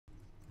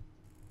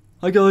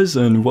Hi guys,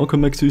 and welcome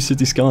back to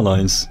City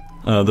Skylines.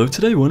 Though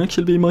today won't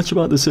actually be much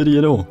about the city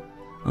at all.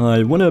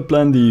 I want to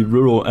plan the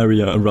rural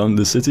area around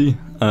the city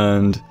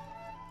and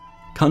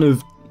kind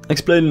of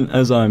explain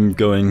as I'm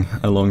going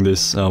along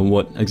this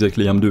what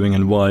exactly I'm doing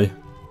and why.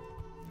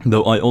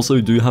 Though I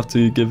also do have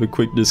to give a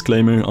quick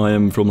disclaimer. I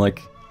am from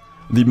like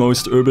the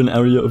most urban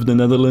area of the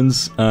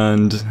Netherlands,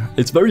 and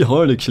it's very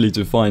hard actually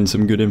to find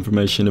some good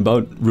information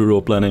about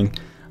rural planning.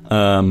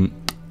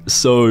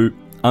 So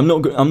I'm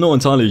not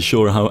entirely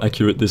sure how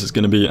accurate this is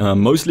going to be.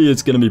 Mostly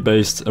it's going to be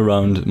based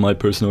around my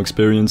personal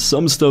experience.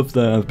 Some stuff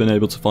that I've been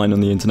able to find on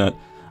the internet,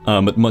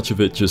 but much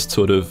of it just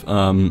sort of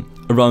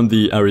around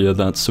the area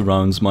that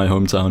surrounds my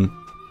hometown.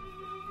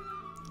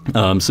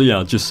 So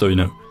yeah, just so you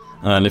know.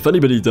 And if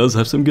anybody does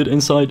have some good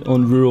insight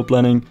on rural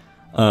planning,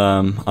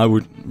 I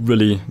would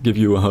really give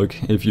you a hug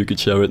if you could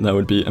share it. That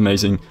would be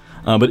amazing.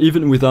 But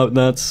even without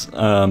that,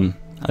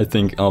 I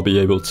think I'll be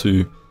able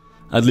to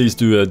at least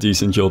do a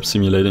decent job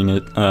simulating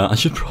it. I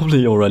should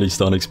probably already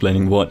start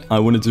explaining what I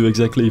want to do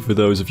exactly for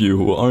those of you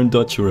who aren't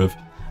Dutch or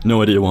have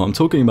no idea what I'm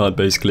talking about,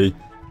 basically.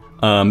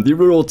 The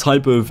rural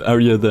type of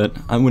area that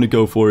I'm going to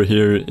go for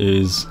here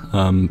is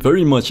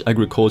very much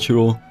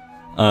agricultural,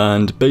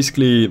 and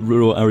basically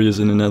rural areas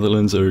in the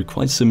Netherlands are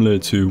quite similar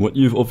to what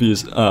you've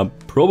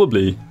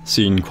probably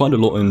seen quite a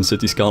lot in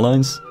City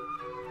Skylines.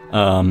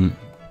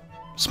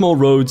 Small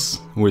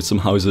roads with some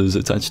houses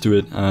attached to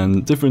it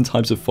and different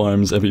types of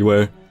farms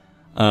everywhere.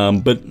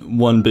 But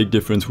one big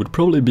difference would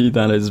probably be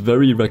that it's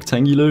very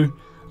rectangular,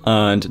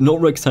 and not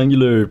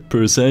rectangular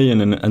per se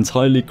in an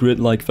entirely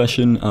grid-like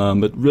fashion,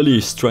 but really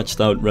stretched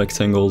out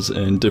rectangles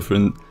in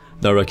different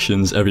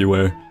directions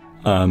everywhere,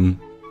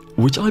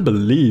 which I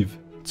believe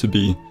to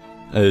be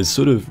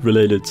sort of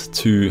related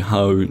to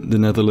how the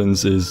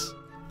Netherlands is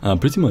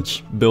pretty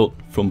much built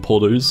from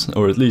polders,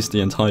 or at least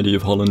the entirety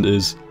of Holland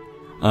is,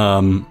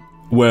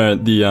 where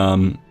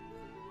the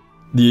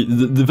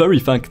very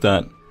fact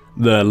that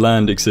the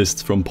land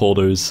exists from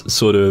polders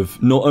sort of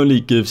not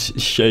only gives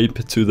shape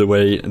to the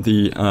way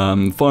the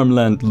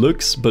farmland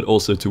looks, but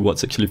also to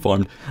what's actually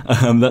farmed.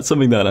 That's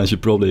something that I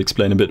should probably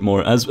explain a bit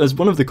more, as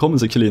one of the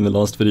comments actually in the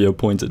last video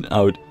pointed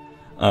out,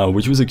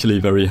 which was actually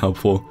very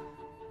helpful.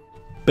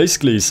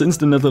 Basically, since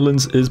the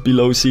Netherlands is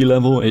below sea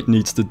level, it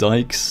needs the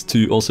dikes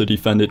to also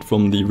defend it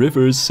from the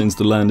rivers, since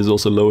the land is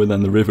also lower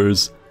than the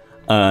rivers.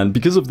 And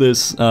because of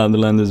this, the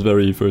land is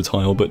very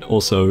fertile, but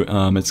also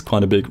it's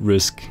quite a big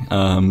risk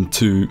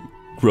to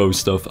grow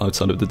stuff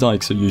outside of the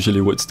dikes. So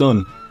usually what's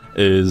done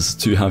is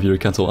to have your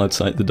cattle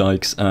outside the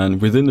dikes,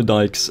 and within the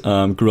dikes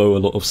grow a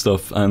lot of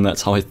stuff. And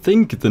that's how I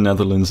think the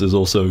Netherlands is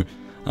also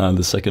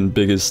the second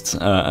biggest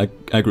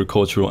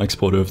agricultural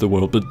exporter of the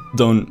world. But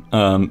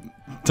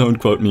don't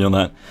quote me on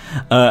that.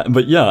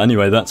 But yeah,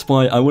 anyway, that's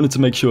why I wanted to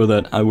make sure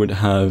that I would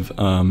have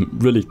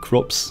really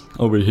crops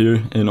over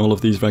here in all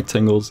of these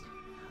rectangles,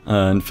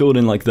 and fill it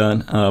in like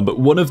that. But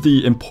one of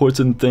the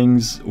important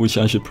things which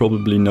I should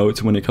probably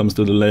note when it comes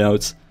to the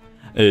layouts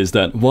is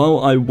that while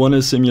I want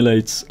to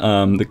simulate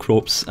the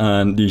crops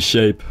and the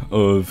shape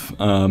of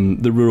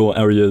the rural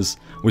areas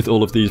with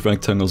all of these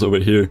rectangles over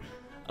here,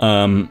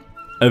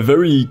 a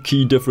very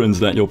key difference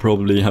that you'll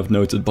probably have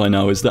noted by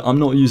now is that I'm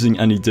not using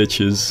any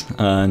ditches,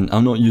 and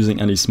I'm not using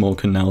any small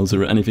canals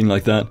or anything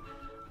like that,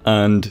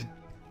 and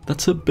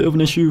that's a bit of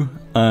an issue,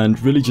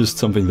 and really just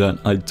something that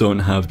I don't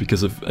have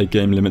because of a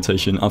game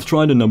limitation. I've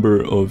tried a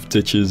number of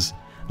ditches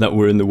that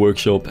were in the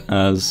workshop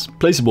as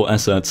placeable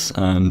assets,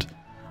 and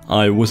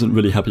I wasn't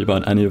really happy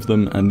about any of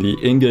them, and the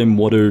in-game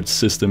water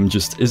system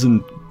just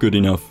isn't good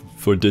enough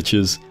for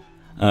ditches,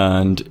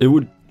 and it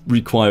would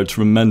require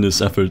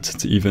tremendous effort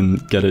to even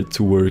get it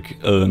to work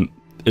in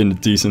a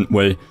decent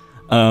way.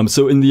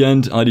 So in the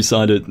end, I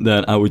decided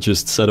that I would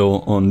just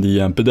settle on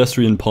the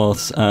pedestrian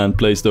paths and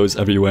place those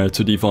everywhere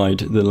to divide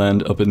the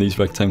land up in these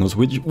rectangles,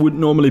 which would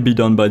normally be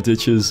done by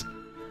ditches,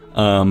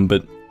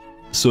 but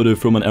sort of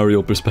from an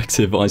aerial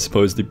perspective, I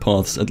suppose the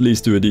paths at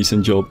least do a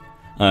decent job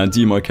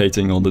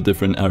demarcating all the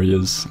different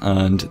areas,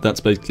 and that's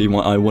basically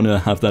why I want to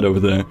have that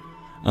over there.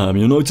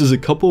 You'll notice a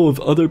couple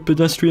of other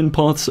pedestrian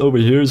paths over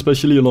here,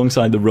 especially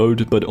alongside the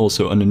road, but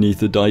also underneath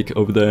the dike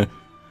over there.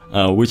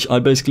 Which I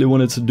basically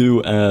wanted to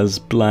do as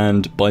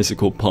planned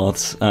bicycle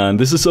paths, and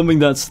this is something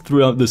that's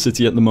throughout the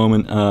city at the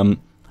moment.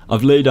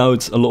 I've laid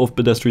out a lot of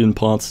pedestrian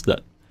paths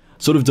that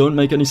sort of don't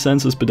make any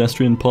sense as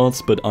pedestrian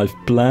paths, but I've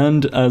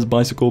planned as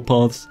bicycle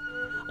paths.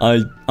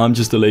 I'm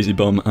just a lazy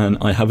bum, and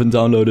I haven't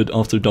downloaded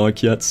After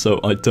Dark yet, so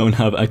I don't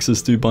have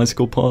access to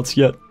bicycle paths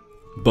yet.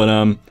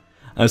 But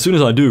as soon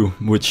as I do,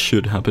 which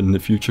should happen in the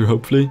future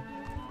hopefully,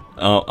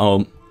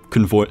 I'll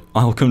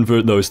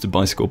convert those to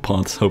bicycle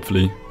paths,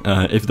 hopefully,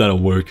 if that'll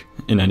work.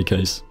 In any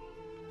case,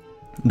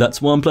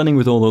 that's what I'm planning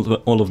with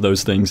all of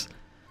those things.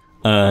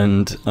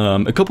 And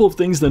a couple of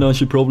things that I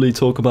should probably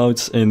talk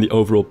about in the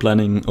overall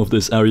planning of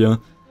this area.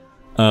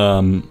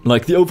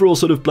 Like the overall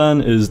sort of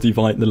plan is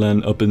divide the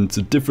land up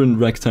into different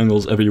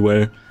rectangles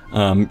everywhere,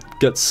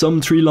 get some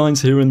tree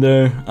lines here and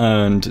there,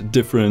 and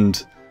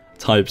different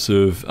types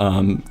of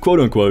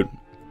quote-unquote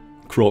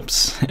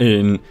crops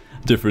in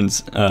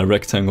different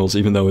rectangles,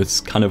 even though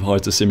it's kind of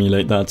hard to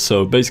simulate that.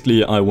 So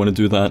basically I want to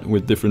do that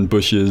with different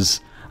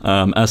bushes,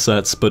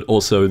 assets, but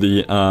also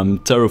the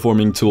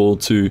terraforming tool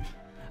to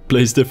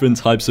place different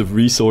types of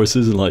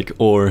resources like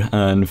ore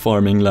and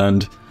farming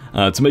land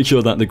to make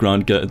sure that the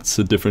ground gets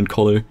a different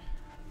color.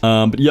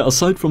 But yeah,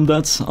 aside from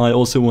that, I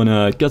also want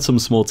to get some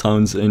small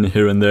towns in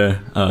here and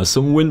there,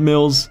 some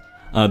windmills.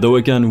 Though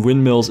again,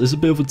 windmills is a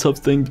bit of a tough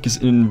thing, because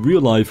in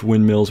real life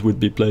windmills would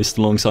be placed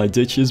alongside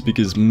ditches,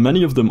 because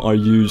many of them are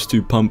used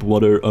to pump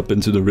water up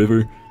into the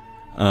river.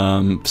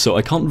 So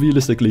I can't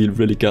realistically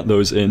really get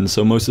those in,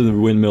 so most of the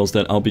windmills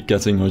that I'll be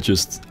getting are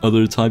just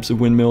other types of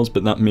windmills,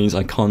 but that means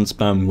I can't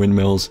spam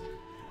windmills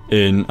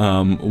in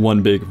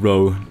one big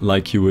row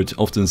like you would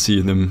often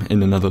see them in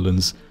the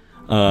Netherlands.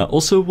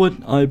 Also, what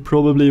I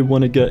probably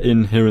want to get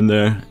in here and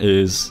there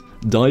is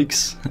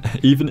dikes.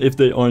 Even if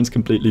they aren't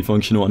completely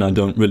functional and I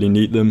don't really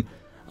need them,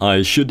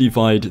 I should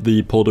divide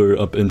the polder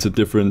up into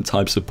different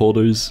types of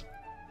polders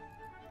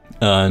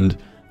and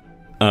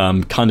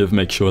kind of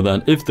make sure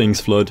that if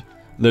things flood,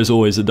 there's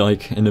always a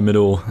dike in the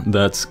middle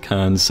that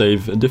can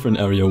save a different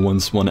area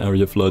once one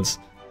area floods.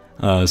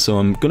 So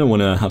I'm gonna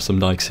want to have some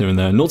dikes here and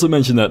there, not to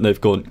mention that they've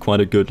got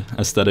quite a good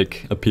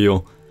aesthetic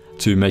appeal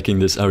to making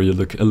this area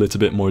look a little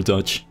bit more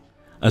Dutch.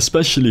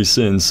 Especially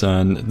since,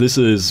 and this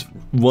is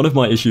one of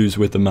my issues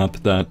with the map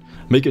that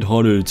make it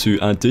harder to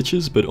add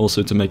ditches, but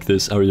also to make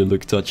this area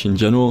look Dutch in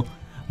general,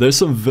 there's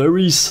some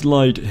very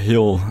slight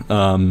hill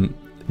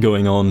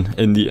going on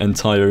in the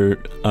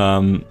entire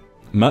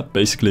map,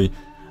 basically.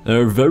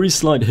 There are very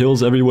slight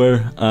hills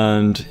everywhere,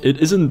 and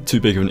it isn't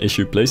too big of an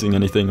issue placing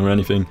anything or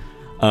anything,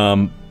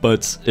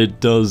 but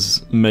it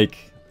does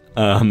make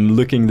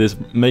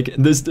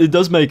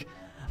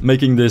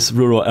making this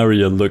rural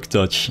area look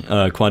Dutch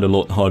quite a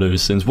lot harder,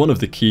 since one of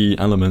the key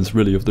elements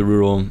really of the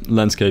rural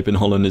landscape in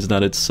Holland is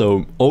that it's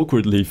so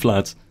awkwardly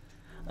flat,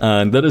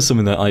 and that is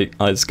something that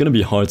it's going to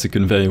be hard to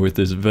convey with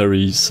this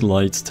very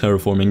slight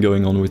terraforming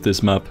going on with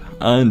this map,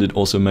 and it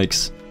also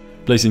makes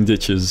placing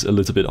ditches a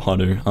little bit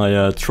harder.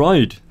 I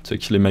tried to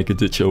actually make a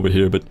ditch over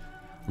here, but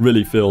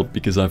really failed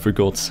because I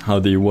forgot how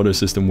the water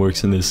system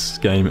works in this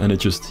game, and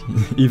it just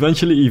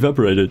eventually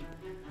evaporated.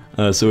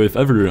 So if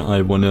ever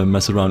I want to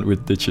mess around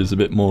with ditches a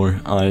bit more,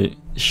 I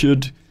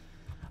should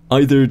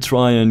either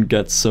try and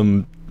get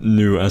some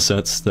new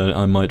assets that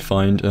I might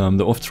find.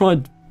 Though I've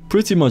tried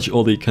pretty much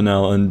all the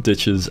canal and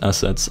ditches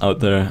assets out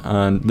there,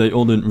 and they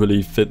all didn't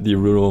really fit the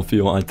rural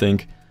feel, I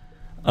think.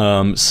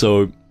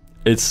 So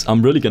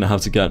I'm really gonna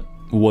have to get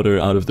water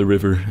out of the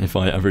river if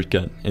I ever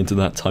get into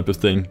that type of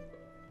thing.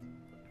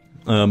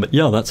 But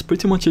yeah, that's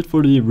pretty much it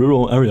for the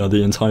rural area,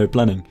 the entire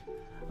planning.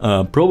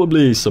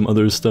 Probably some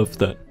other stuff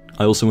that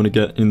I also want to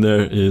get in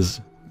there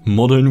is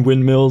modern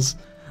windmills,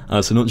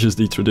 so not just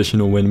the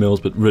traditional windmills,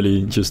 but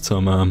really just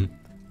some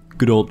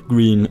good old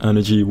green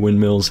energy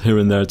windmills here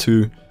and there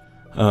too.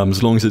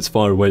 As long as it's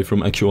far away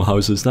from actual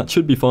houses, that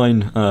should be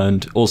fine,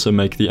 and also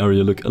make the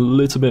area look a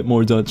little bit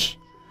more Dutch,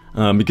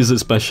 because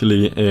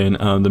especially in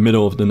the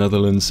middle of the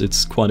Netherlands,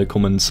 it's quite a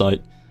common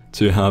sight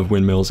to have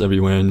windmills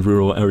everywhere in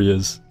rural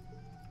areas.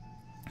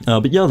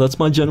 But yeah, that's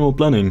my general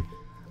planning.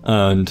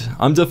 And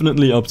I'm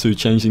definitely up to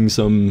changing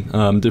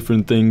some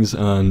different things,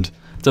 and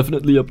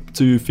definitely up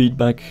to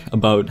feedback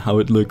about how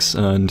it looks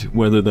and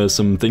whether there's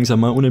some things I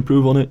might want to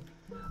improve on it.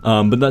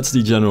 But that's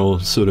the general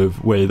sort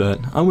of way that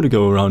I want to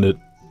go around it.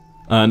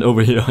 And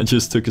over here I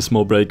just took a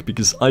small break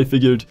because I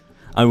figured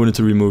I wanted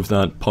to remove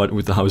that part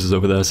with the houses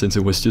over there, since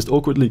it was just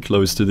awkwardly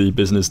close to the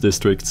business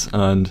districts,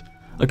 and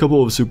a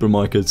couple of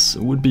supermarkets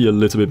would be a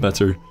little bit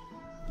better.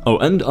 Oh,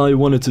 and I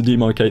wanted to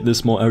demarcate this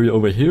small area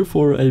over here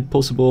for a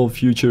possible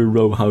future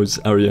row house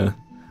area,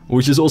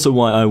 which is also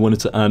why I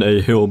wanted to add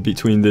a hill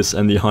between this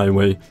and the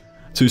highway,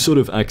 to sort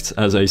of act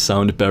as a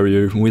sound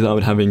barrier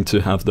without having to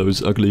have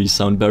those ugly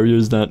sound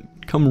barriers that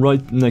come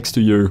right next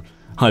to your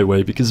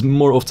highway, because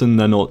more often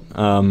than not,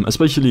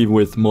 especially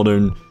with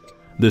modern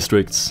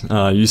districts,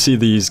 you see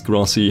these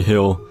grassy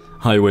hill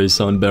highway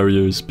sound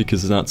barriers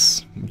because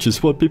that's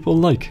just what people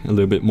like a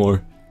little bit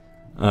more,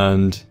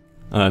 and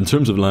in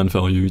terms of land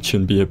value, it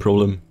shouldn't be a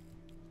problem.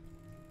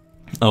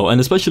 Oh,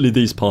 and especially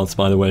these paths,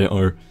 by the way,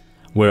 are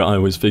where I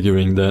was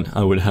figuring that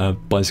I would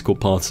have bicycle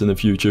paths in the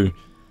future.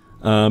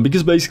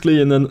 Because basically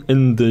in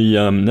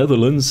the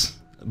Netherlands,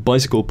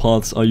 bicycle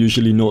paths are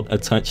usually not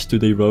attached to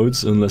the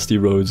roads unless the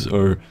roads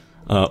are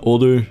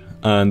older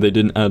and they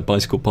didn't add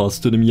bicycle paths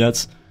to them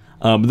yet.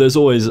 But there's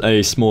always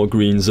a small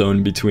green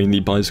zone between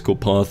the bicycle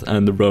path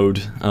and the road,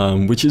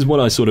 which is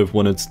what I sort of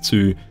wanted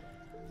to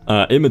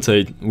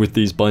imitate with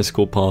these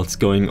bicycle paths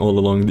going all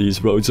along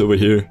these roads over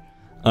here.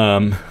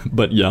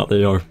 But yeah,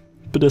 they are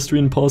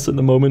pedestrian paths at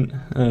the moment,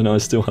 and I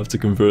still have to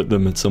convert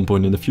them at some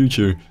point in the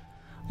future,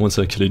 once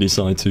I actually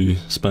decide to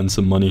spend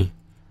some money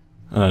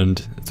and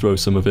throw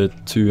some of it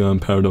to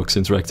Paradox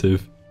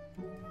Interactive.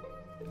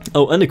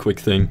 Oh, and a quick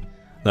thing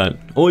that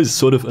always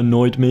sort of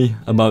annoyed me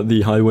about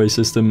the highway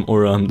system,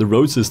 or the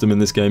road system in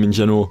this game in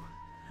general,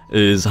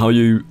 is how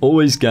you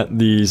always get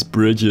these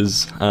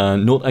bridges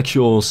and not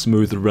actual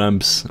smooth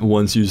ramps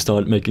once you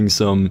start making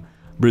some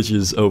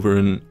bridges over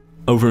an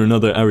over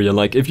another area.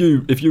 Like if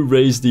you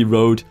raise the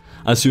road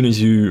as soon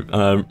as you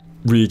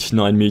reach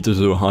 9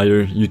 meters or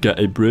higher, you get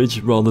a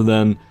bridge rather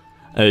than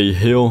a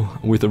hill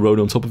with a road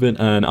on top of it.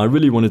 And I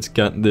really wanted to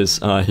get this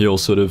hill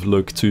sort of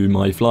look to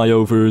my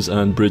flyovers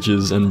and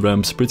bridges and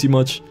ramps pretty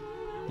much,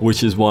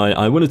 which is why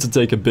I wanted to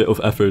take a bit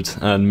of effort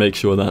and make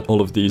sure that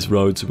all of these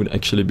roads would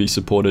actually be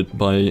supported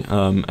by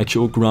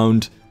actual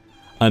ground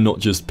and not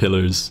just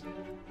pillars.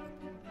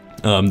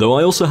 Though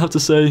I also have to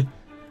say,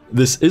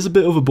 this is a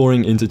bit of a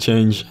boring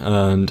interchange,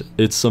 and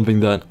it's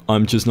something that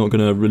I'm just not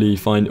gonna really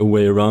find a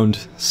way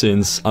around,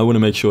 since I want to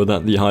make sure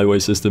that the highway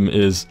system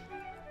is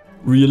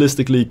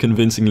realistically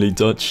convincingly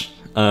Dutch,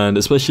 and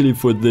especially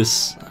for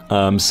this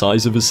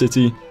size of a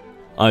city,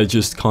 I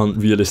just can't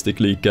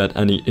realistically get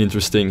any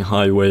interesting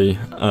highway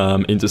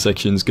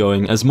intersections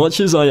going. As much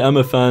as I am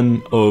a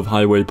fan of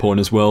highway porn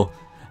as well,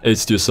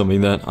 it's just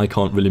something that I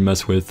can't really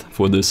mess with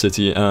for this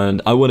city,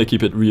 and I want to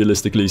keep it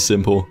realistically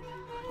simple.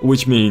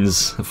 Which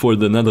means, for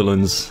the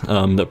Netherlands,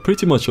 that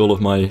pretty much all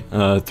of my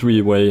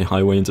 3-way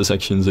highway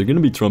intersections are going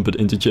to be trumpet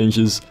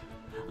interchanges,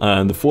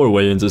 and the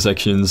 4-way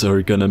intersections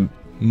are going to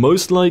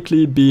most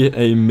likely be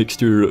a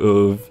mixture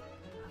of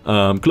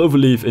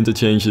cloverleaf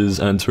interchanges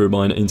and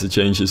turbine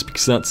interchanges,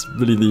 because that's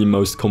really the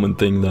most common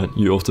thing that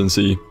you often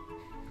see.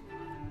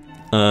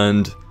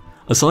 And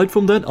aside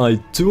from that, I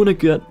do want to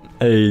get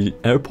an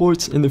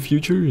airport in the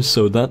future,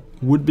 so that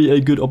would be a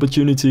good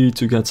opportunity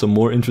to get some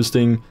more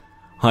interesting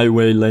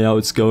highway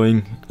layouts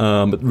going,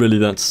 but really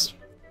that's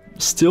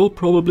still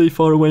probably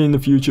far away in the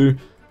future,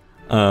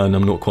 and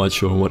I'm not quite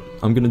sure what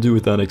I'm gonna do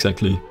with that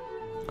exactly.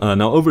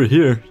 Now over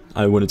here,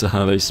 I wanted to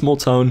have a small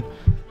town.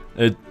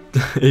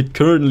 It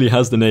currently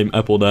has the name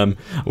Apeldoorn,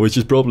 which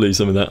is probably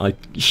something that I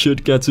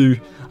should get to.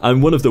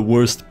 I'm one of the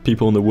worst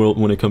people in the world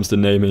when it comes to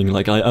naming.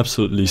 Like, I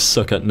absolutely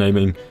suck at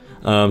naming.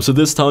 So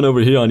this town over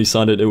here, I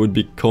decided it would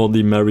be called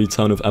the Merry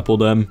Town of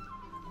Apeldoorn.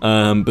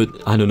 But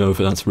I don't know if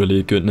that's really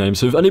a good name.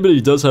 So if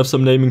anybody does have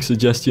some naming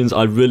suggestions,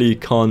 I really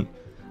can't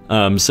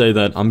say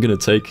that I'm gonna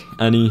take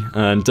any,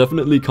 and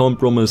definitely can't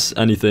promise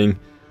anything.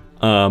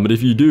 But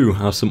if you do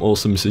have some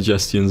awesome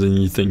suggestions and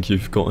you think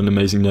you've got an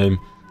amazing name,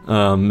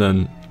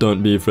 then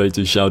don't be afraid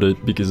to shout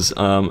it, because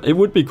it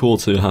would be cool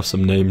to have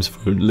some names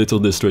for little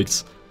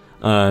districts,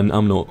 and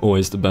I'm not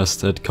always the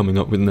best at coming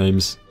up with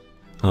names.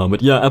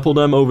 But yeah,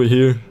 Apeldoorn over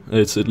here,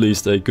 it's at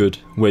least a good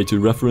way to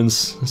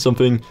reference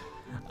something.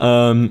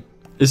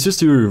 It's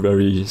just a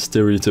very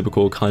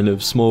stereotypical kind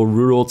of small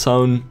rural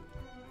town.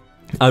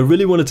 I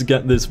really wanted to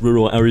get this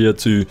rural area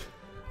to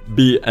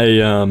be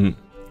a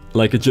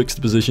like a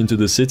juxtaposition to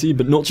the city,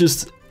 but not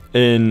just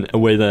in a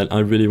way that I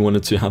really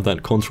wanted to have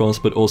that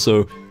contrast, but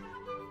also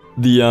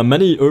the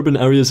many urban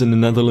areas in the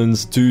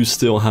Netherlands do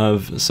still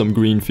have some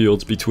green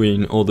fields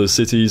between all the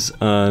cities,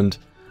 and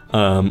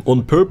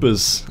on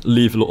purpose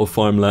leave a lot of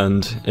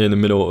farmland in the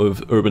middle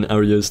of urban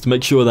areas to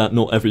make sure that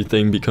not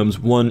everything becomes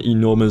one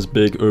enormous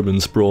big urban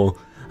sprawl.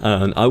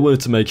 And I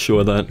wanted to make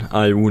sure that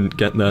I wouldn't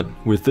get that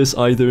with this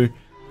either.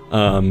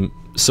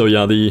 So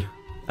yeah, the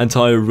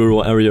entire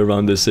rural area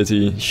around this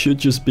city should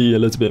just be a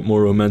little bit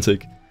more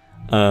romantic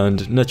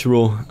and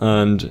natural,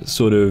 and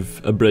sort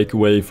of a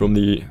breakaway from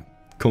the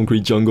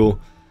concrete jungle.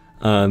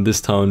 And this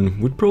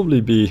town would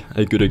probably be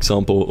a good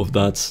example of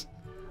that.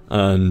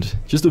 And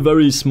just a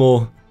very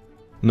small,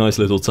 nice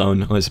little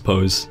town, I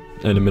suppose,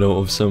 in the middle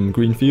of some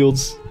green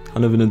fields,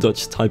 kind of in a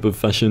Dutch type of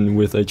fashion,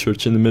 with a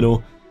church in the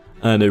middle.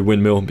 And a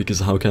windmill, because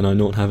how can I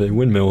not have a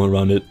windmill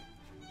around it?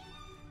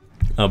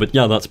 But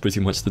yeah, that's pretty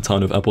much the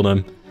town of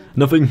Apeldoorn.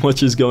 Nothing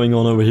much is going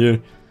on over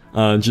here,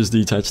 just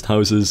detached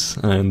houses,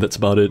 and that's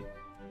about it.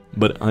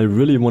 But I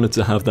really wanted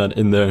to have that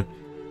in there,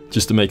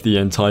 just to make the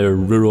entire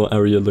rural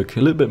area look a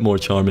little bit more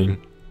charming.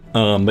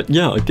 But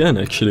yeah, again,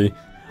 actually,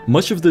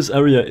 much of this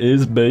area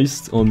is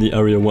based on the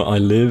area where I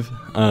live,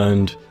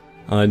 and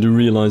I do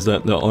realize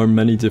that there are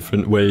many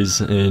different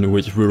ways in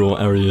which rural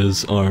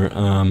areas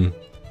are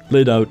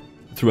laid out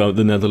throughout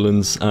the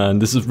Netherlands, and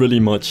this is really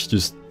much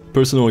just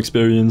personal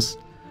experience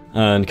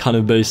and kind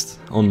of based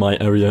on my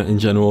area in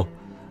general,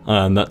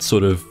 and that's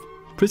sort of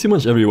pretty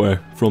much everywhere,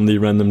 from the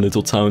random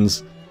little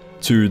towns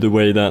to the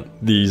way that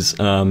these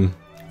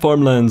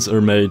farmlands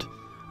are made,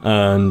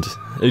 and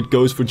it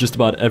goes for just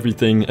about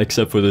everything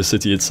except for the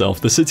city itself.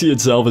 The city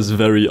itself is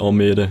very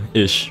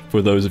Almere-ish,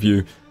 for those of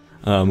you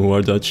who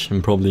are Dutch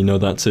and probably know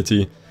that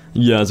city.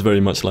 Yeah, it's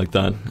very much like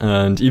that,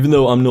 and even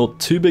though I'm not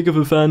too big of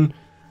a fan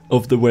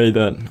of the way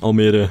that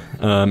Almere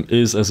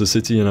is as a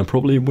city, and I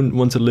probably wouldn't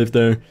want to live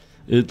there,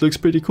 it looks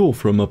pretty cool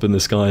from up in the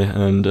sky.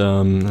 And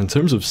in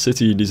terms of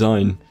city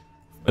design,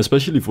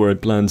 especially for a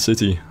planned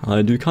city,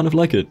 I do kind of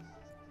like it.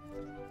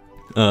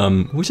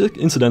 Which is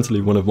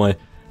incidentally one of my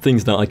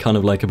things that I kind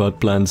of like about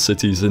planned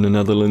cities in the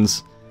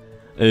Netherlands,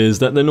 is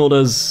that they're not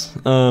as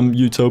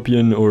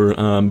utopian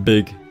or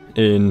big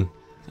in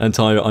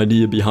entire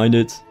idea behind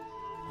it.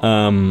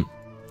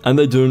 And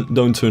they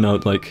don't turn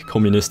out like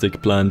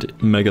communistic planned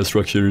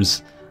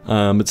megastructures,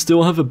 but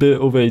still have a bit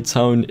of a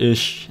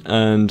town-ish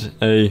and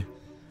a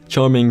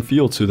charming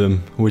feel to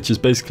them, which is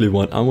basically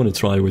what I want to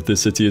try with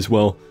this city as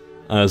well.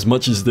 as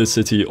much as this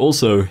city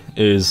also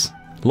is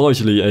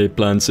largely a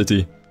planned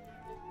city.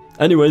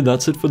 Anyway,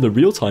 that's it for the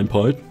real-time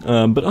part,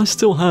 but I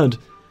still had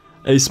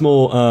a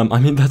small, I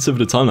mean that's it for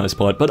the time-lapse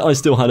part, but I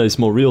still had a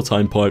small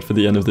real-time part for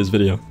the end of this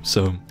video,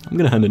 so I'm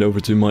gonna hand it over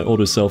to my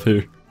older self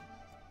here.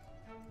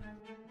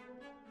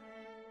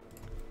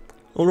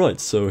 Alright,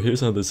 so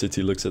here's how the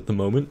city looks at the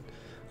moment.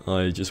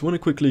 I just want to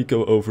quickly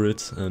go over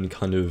it and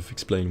kind of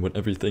explain what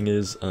everything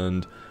is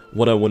and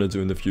what I want to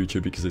do in the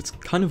future, because it's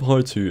kind of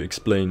hard to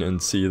explain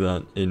and see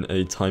that in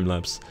a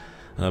time-lapse.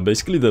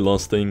 Basically the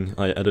last thing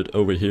I added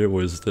over here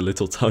was the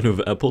little town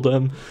of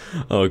Polder.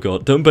 Oh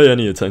god, don't pay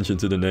any attention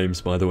to the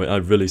names, by the way. I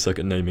really suck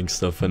at naming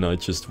stuff, and I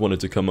just wanted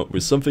to come up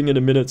with something in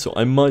a minute, so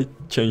I might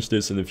change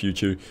this in the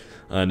future.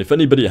 And if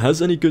anybody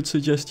has any good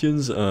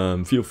suggestions,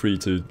 feel free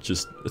to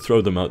just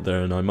throw them out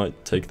there and I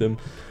might take them.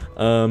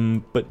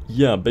 But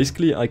yeah,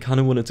 basically I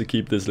kind of wanted to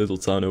keep this little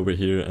town over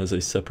here as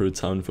a separate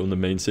town from the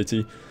main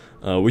city.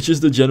 Which is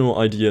the general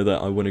idea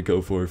that I want to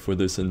go for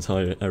this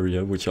entire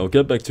area, which I'll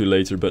get back to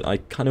later, but I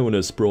kind of want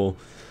to sprawl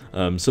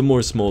some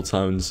more small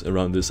towns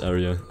around this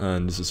area,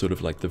 and this is sort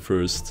of like the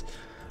first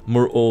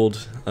more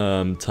old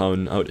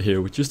town out here,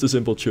 with just a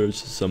simple church,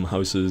 some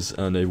houses,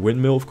 and a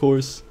windmill, of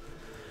course.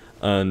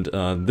 And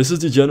this is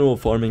the general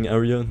farming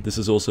area. This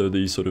is also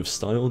the sort of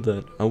style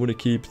that I want to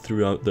keep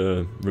throughout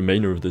the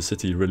remainder of the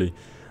city, really.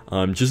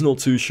 I'm just not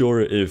too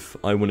sure if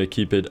I want to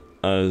keep it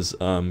as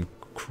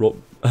crop.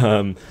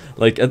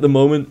 Like at the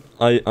moment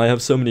I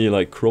have so many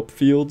like crop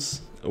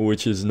fields,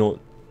 which is not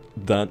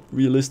that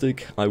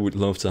realistic. I would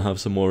love to have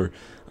some more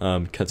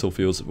cattle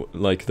fields,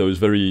 like those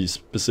very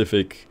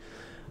specific,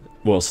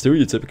 well,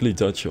 stereotypically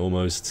Dutch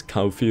almost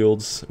cow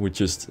fields, with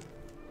just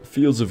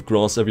fields of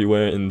grass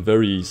everywhere in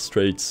very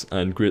straight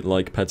and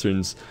grid-like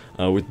patterns,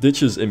 with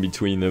ditches in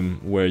between them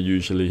where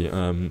usually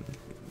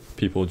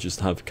people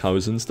just have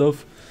cows and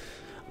stuff.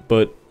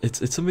 But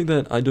it's something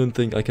that I don't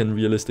think I can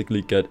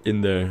realistically get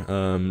in there,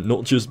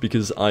 not just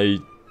because I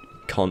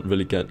can't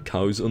really get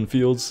cows on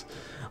fields.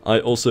 I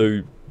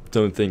also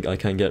don't think I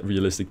can get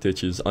realistic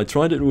ditches. I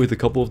tried it with a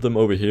couple of them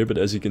over here, but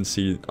as you can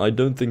see, I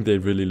don't think they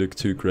really look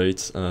too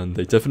great, and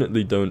they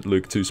definitely don't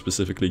look too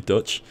specifically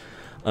Dutch.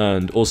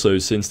 And also,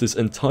 since this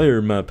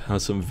entire map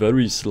has some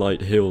very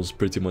slight hills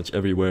pretty much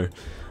everywhere,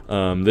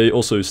 they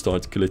also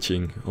start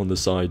glitching on the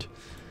side.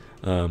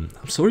 I'm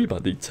sorry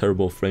about the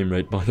terrible frame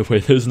rate, by the way.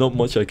 There's not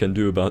much I can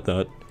do about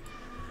that.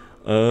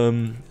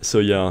 So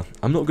yeah,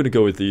 I'm not gonna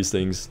go with these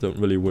things. Don't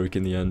really work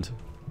in the end.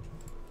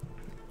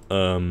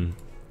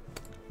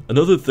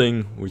 Another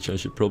thing which I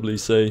should probably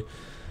say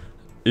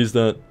is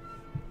that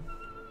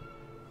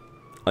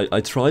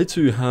I try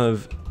to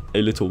have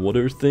a little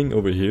water thing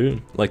over here,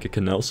 like a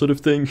canal sort of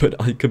thing, but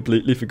I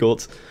completely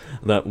forgot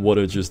that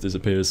water just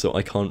disappears, so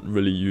I can't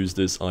really use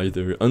this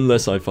either,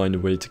 unless I find a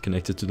way to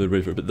connect it to the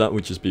river, but that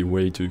would just be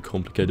way too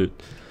complicated.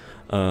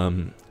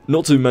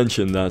 Not to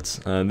mention that,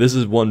 and this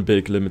is one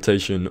big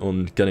limitation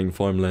on getting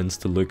farmlands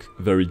to look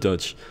very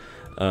Dutch.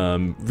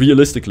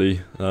 Realistically,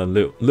 a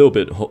little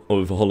bit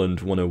of Holland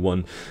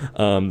 101,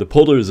 the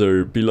polders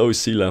are below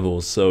sea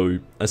level, so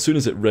as soon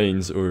as it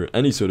rains or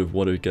any sort of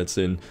water gets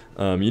in,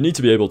 you need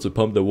to be able to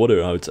pump the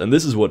water out, and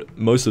this is what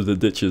most of the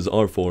ditches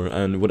are for,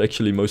 and what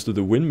actually most of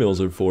the windmills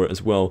are for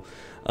as well.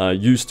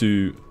 Used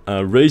to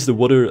raise the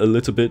water a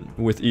little bit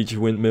with each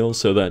windmill,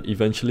 so that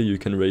eventually you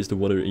can raise the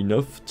water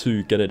enough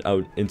to get it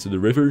out into the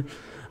river,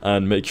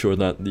 and make sure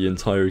that the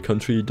entire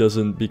country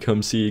doesn't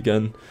become sea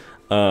again.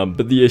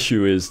 But the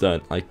issue is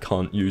that I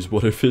can't use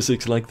water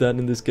physics like that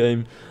in this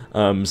game,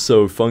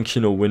 so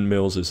functional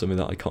windmills is something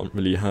that I can't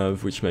really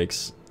have, which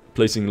makes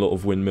placing a lot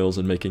of windmills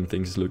and making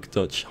things look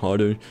Dutch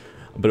harder,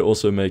 but it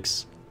also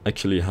makes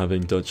actually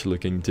having Dutch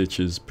looking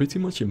ditches pretty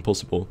much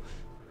impossible.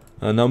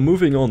 Now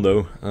moving on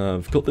though,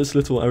 I've got this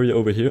little area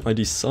over here. I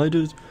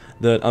decided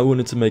that I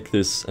wanted to make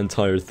this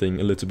entire thing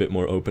a little bit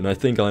more open. I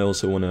think I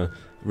also want to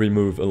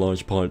remove a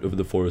large part of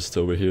the forest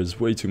over here. There's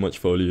way too much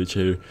foliage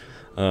here.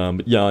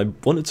 But yeah, I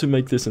wanted to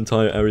make this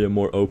entire area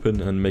more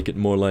open and make it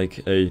more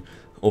like a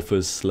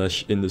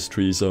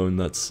office/industry zone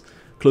that's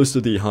close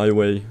to the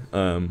highway,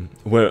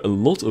 where a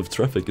lot of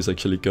traffic is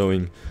actually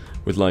going,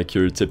 with like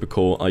your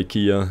typical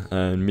IKEA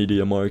and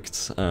Media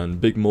Markt and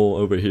big mall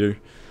over here.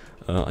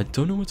 I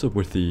don't know what's up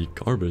with the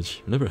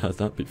garbage. I've never had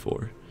that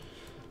before.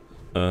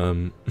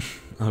 I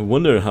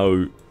wonder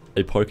how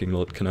a parking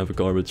lot can have a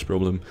garbage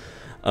problem.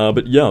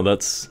 But yeah,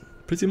 that's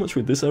pretty much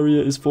what this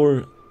area is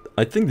for.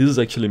 I think this is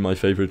actually my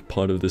favorite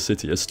part of the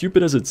city. As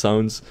stupid as it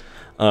sounds,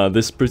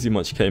 this pretty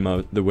much came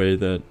out the way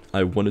that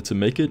I wanted to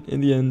make it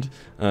in the end,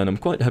 and I'm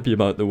quite happy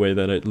about the way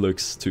that it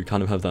looks, to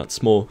kind of have that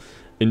small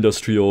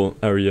industrial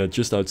area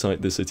just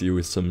outside the city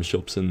with some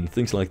shops and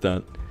things like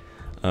that.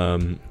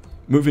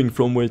 Moving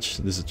from which,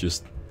 this is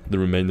just the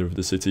remainder of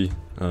the city,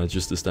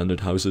 just the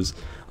standard houses.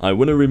 I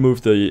want to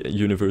remove the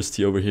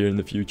university over here in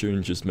the future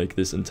and just make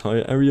this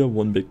entire area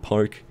one big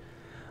park.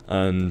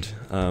 And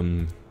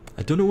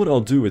I don't know what I'll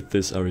do with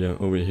this area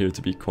over here,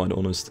 to be quite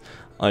honest.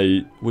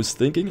 I was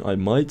thinking I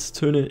might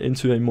turn it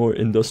into a more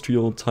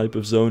industrial type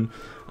of zone,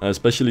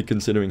 especially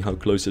considering how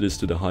close it is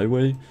to the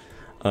highway.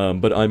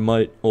 But I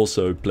might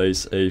also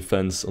place a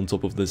fence on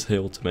top of this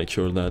hill to make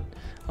sure that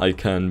I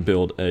can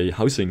build a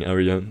housing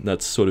area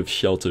that's sort of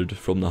sheltered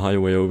from the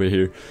highway over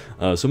here.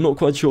 So I'm not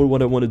quite sure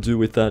what I want to do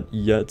with that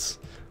yet.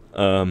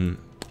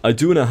 I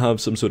do want to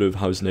have some sort of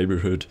house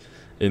neighborhood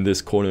in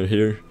this corner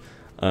here.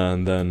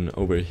 And then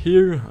over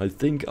here, I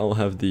think I'll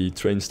have the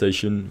train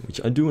station, which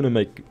I do want to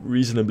make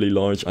reasonably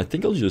large. I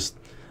think I'll just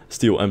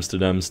steal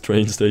Amsterdam's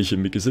train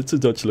station because it's a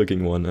Dutch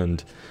looking one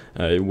and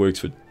it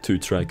works with 2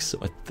 tracks. So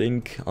I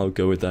think I'll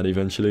go with that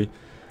eventually.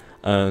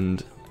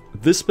 And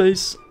this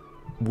space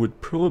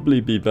would probably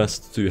be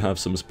best to have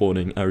some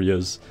spawning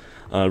areas.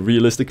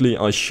 Realistically,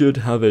 I should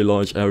have a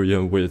large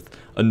area with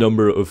a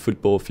number of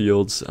football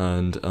fields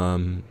and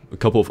a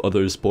couple of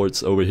other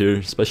sports over here,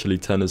 especially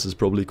tennis is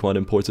probably quite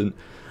important.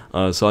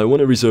 So I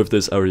want to reserve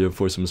this area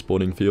for some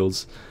spawning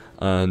fields,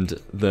 and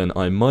then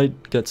I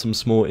might get some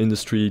small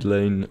industry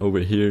lane over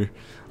here,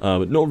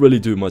 but not really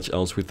do much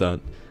else with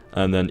that.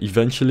 And then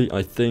eventually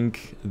I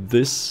think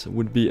this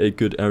would be a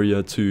good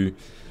area to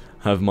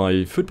have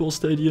my football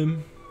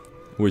stadium,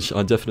 which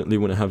I definitely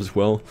want to have as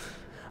well.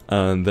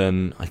 And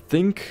then I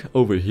think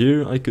over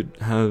here I could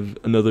have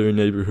another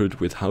neighborhood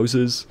with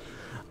houses,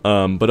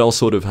 but I'll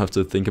sort of have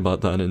to think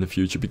about that in the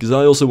future because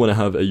I also want to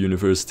have a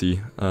university,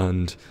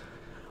 and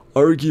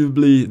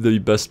arguably the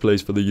best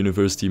place for the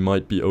university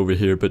might be over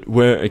here, but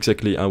where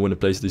exactly I want to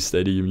place the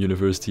stadium,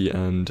 university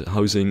and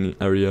housing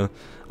area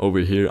over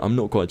here, I'm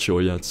not quite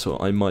sure yet, so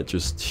I might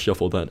just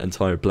shuffle that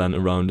entire plan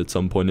around at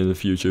some point in the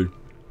future.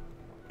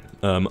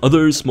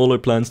 Other smaller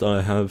plans that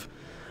I have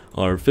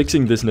are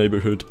fixing this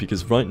neighborhood,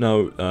 because right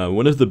now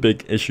one of the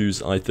big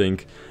issues I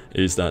think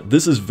is that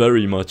this is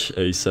very much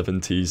a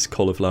 70s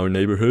cauliflower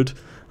neighborhood,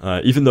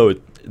 even though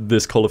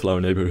this cauliflower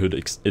neighborhood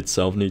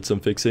itself needs some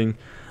fixing.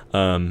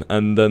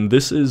 And then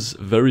this is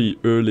very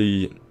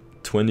early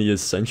 20th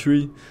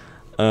century,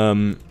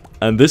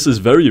 and this is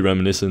very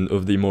reminiscent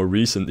of the more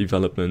recent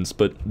developments,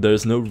 but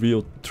there's no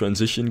real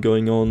transition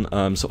going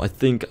on, so I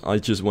think I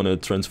just want to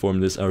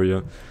transform this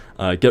area,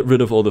 get rid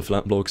of all the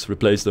flat blocks,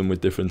 replace them with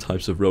different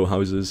types of row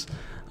houses,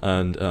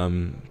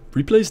 and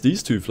replace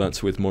these 2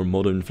 flats with more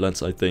modern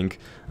flats, I think,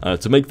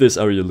 to make this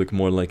area look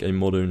more like a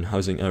modern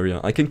housing area.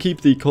 I can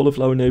keep the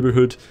cauliflower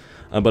neighborhood,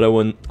 but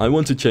I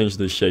want to change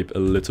the shape a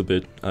little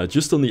bit,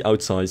 just on the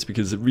outsides,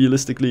 because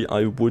realistically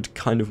I would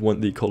kind of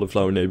want the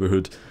cauliflower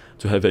neighborhood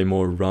to have a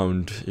more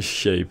round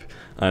shape.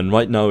 And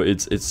right now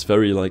it's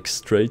very like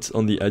straight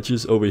on the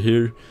edges over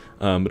here,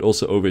 but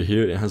also over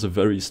here it has a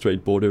very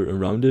straight border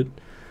around it.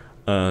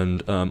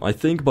 And I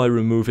think by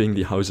removing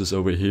the houses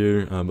over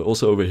here, but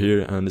also over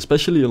here, and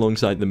especially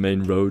alongside the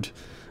main road,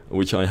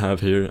 which I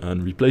have here,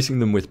 and replacing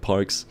them with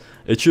parks,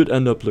 it should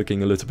end up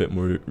looking a little bit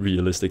more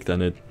realistic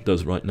than it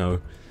does right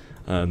now.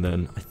 And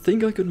then I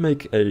think I could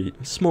make a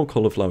small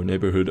cauliflower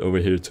neighborhood over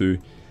here too.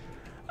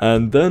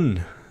 And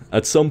then,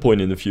 at some point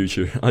in the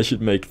future, I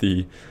should make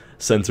the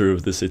center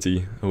of the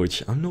city,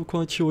 which I'm not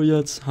quite sure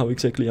yet how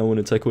exactly I want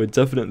to tackle it.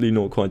 Definitely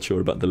not quite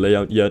sure about the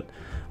layout yet.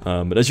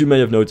 But as you may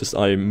have noticed,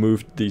 I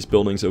moved these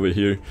buildings over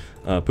here,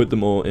 put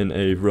them all in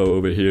a row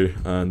over here.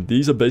 And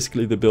these are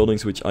basically the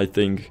buildings which I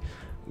think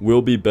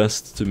will be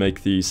best to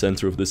make the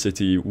center of the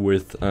city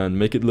with and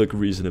make it look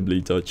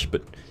reasonably Dutch.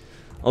 But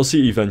I'll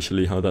see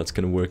eventually how that's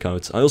going to work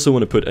out. I also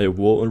want to put a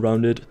wall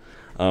around it,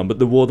 but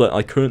the wall that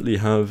I currently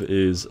have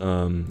is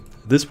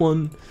this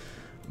one,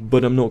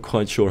 but I'm not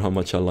quite sure how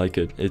much I like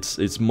it.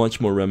 It's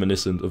much more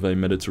reminiscent of a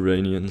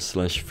Mediterranean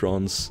 /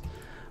 France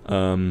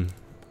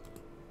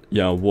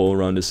wall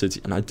around the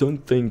city, and I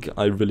don't think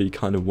I really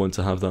kind of want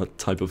to have that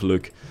type of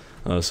look.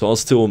 So I'll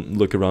still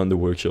look around the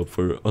workshop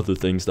for other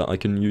things that I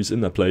can use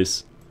in that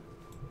place.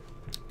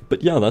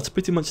 But yeah, that's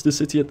pretty much the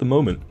city at the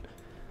moment.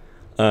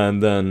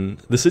 And then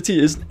the city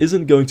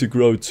isn't going to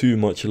grow too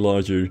much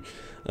larger,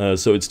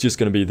 so it's just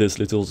going to be this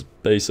little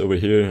space over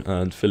here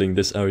and filling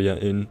this area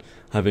in,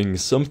 having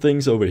some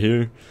things over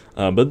here,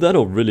 but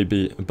that'll really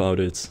be about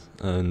it.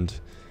 And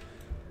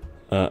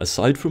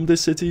aside from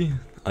this city,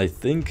 I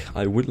think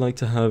I would like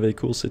to have a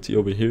cool city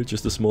over here,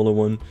 just a smaller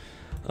one,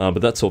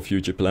 but that's all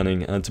future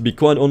planning. And to be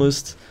quite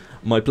honest,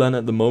 my plan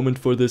at the moment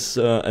for this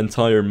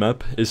entire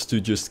map is to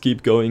just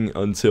keep going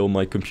until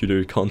my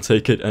computer can't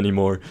take it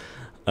anymore.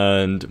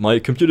 And my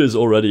computer is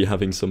already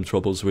having some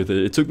troubles with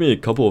it. It took me a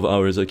couple of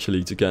hours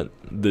actually to get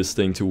this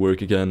thing to work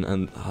again,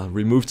 and I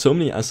removed so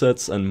many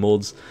assets and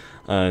mods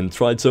and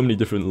tried so many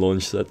different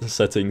launch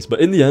settings, but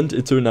in the end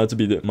it turned out to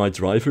be my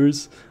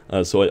drivers,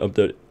 so I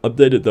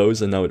updated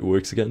those and now it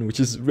works again,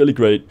 which is really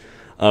great.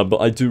 But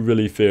I do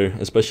really fear,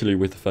 especially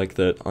with the fact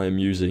that I'm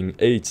using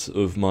 8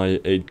 of my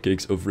 8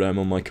 gigs of RAM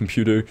on my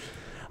computer,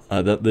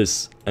 that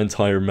this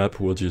entire map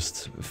will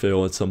just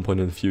fail at some point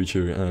in the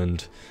future.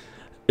 And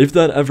if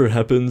that ever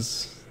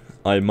happens,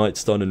 I might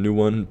start a new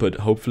one, but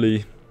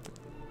hopefully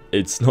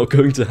it's not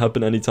going to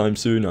happen anytime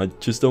soon. I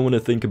just don't want to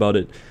think about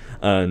it,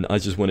 and I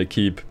just want to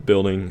keep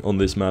building on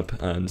this map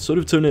and sort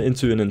of turn it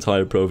into an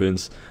entire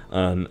province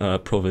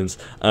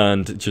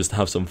and just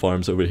have some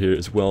farms over here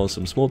as well,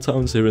 some small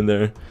towns here and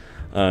there,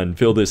 and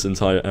fill this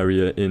entire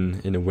area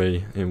in a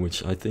way in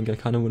which I think I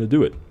kind of want to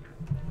do it.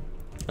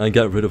 and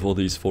get rid of all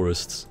these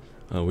forests,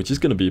 which is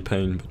going to be a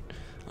pain, but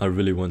I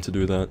really want to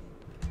do that.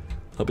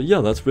 But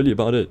yeah, that's really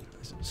about it.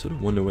 I sort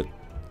of wonder what...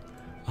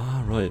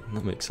 Ah, right,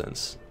 that makes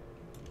sense.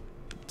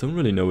 Don't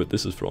really know what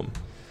this is from.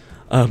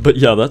 But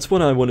yeah, that's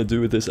what I want to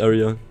do with this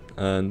area,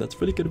 and that's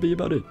really going to be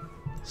about it.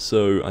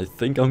 So I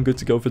think I'm good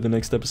to go for the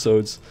next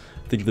episodes.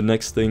 I think the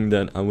next thing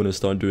that I want to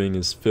start doing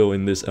is fill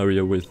in this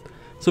area with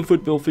some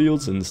football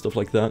fields and stuff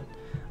like that,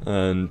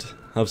 and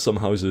have some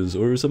houses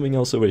or something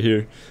else over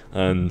here,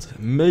 and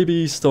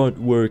maybe start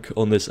work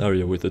on this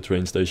area with the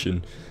train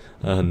station.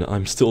 And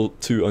I'm still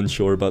too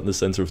unsure about the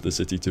center of the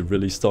city to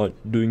really start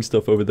doing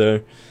stuff over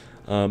there.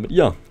 But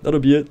yeah, that'll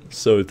be it.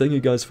 So thank you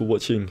guys for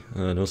watching,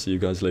 and I'll see you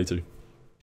guys later.